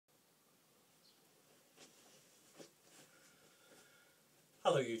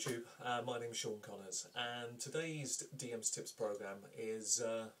Hello YouTube, my name is Sean Connors, and today's DM's Tips programme is,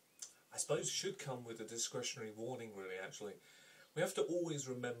 I suppose, should come with a discretionary warning really actually. We have to always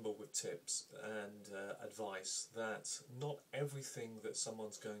remember with tips and advice that not everything that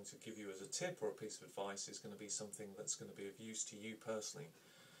someone's going to give you as a tip or a piece of advice is going to be something that's going to be of use to you personally.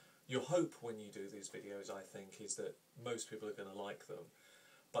 Your hope when you do these videos, I think, is that most people are going to like them,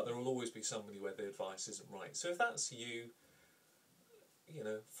 but there will always be somebody where the advice isn't right. So if that's you,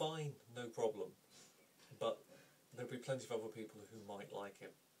 fine, no problem. But there'll be plenty of other people who might like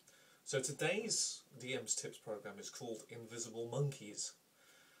it. So today's DM's Tips programme is called Invisible Monkeys.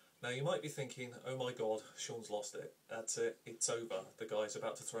 Now you might be thinking, oh my god, Sean's lost it. That's it, it's over. The guy's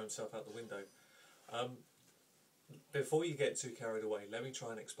about to throw himself out the window. Before you get too carried away, let me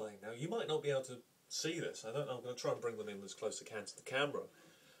try and explain. Now you might not be able to see this. I don't know, I'm going to try and bring them in as close as I can to the camera.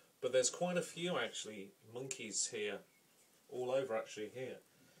 But there's quite a few actually monkeys here, all over actually here.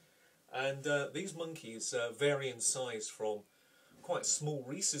 And these monkeys vary in size from quite small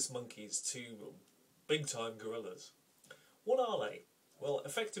rhesus monkeys to big time gorillas. What are they? Well,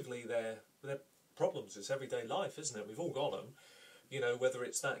 effectively they're problems. It's everyday life, isn't it? We've all got them. You know, whether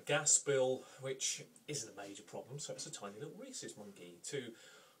it's that gas bill, which isn't a major problem, so it's a tiny little rhesus monkey, to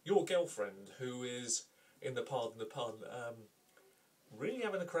your girlfriend who is in the pun, really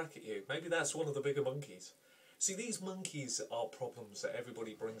having a crack at you. Maybe that's one of the bigger monkeys. See, these monkeys are problems that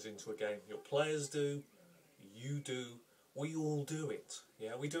everybody brings into a game. Your players do, you do, we all do it.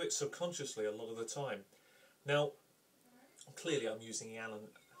 Yeah, we do it subconsciously a lot of the time. Now, clearly I'm using an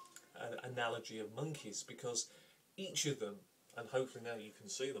analogy of monkeys because each of them, and hopefully now you can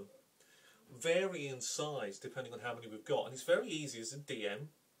see them, vary in size depending on how many we've got. And it's very easy as a DM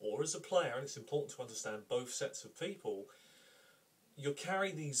or as a player, and it's important to understand both sets of people, you'll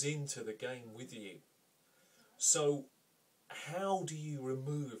carry these into the game with you. So how do you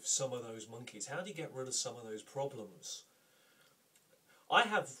remove some of those monkeys? How do you get rid of some of those problems? I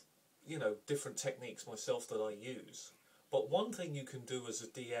have, different techniques myself that I use. But one thing you can do as a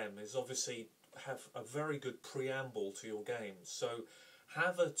DM is obviously have a very good preamble to your game. So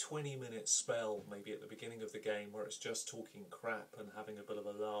have a 20-minute spell maybe at the beginning of the game where it's just talking crap and having a bit of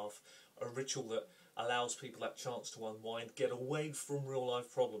a laugh. A ritual that allows people that chance to unwind, get away from real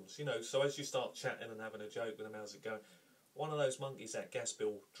life problems. So as you start chatting and having a joke with them, how's it going? One of those monkeys, that gas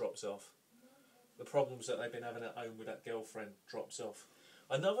bill drops off. The problems that they've been having at home with that girlfriend drops off.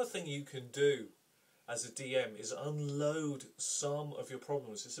 Another thing you can do as a DM is unload some of your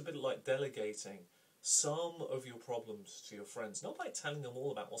problems. It's a bit like delegating some of your problems to your friends. Not by telling them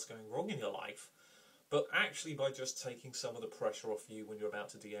all about what's going wrong in your life, but actually by just taking some of the pressure off you when you're about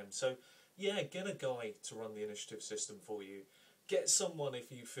to DM. So yeah, get a guy to run the initiative system for you. Get someone,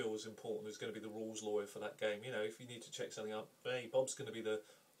 if you feel is important, who's going to be the rules lawyer for that game. If you need to check something up, hey, Bob's going to be the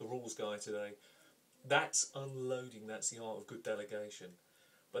rules guy today. That's unloading, that's the art of good delegation.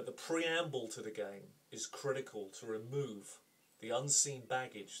 But the preamble to the game is critical to remove the unseen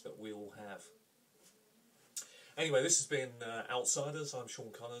baggage that we all have. Anyway, this has been Outsiders. I'm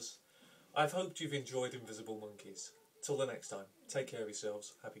Sean Connors. I've hoped you've enjoyed Invisible Monkeys. Till the next time, take care of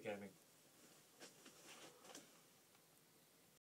yourselves. Happy gaming.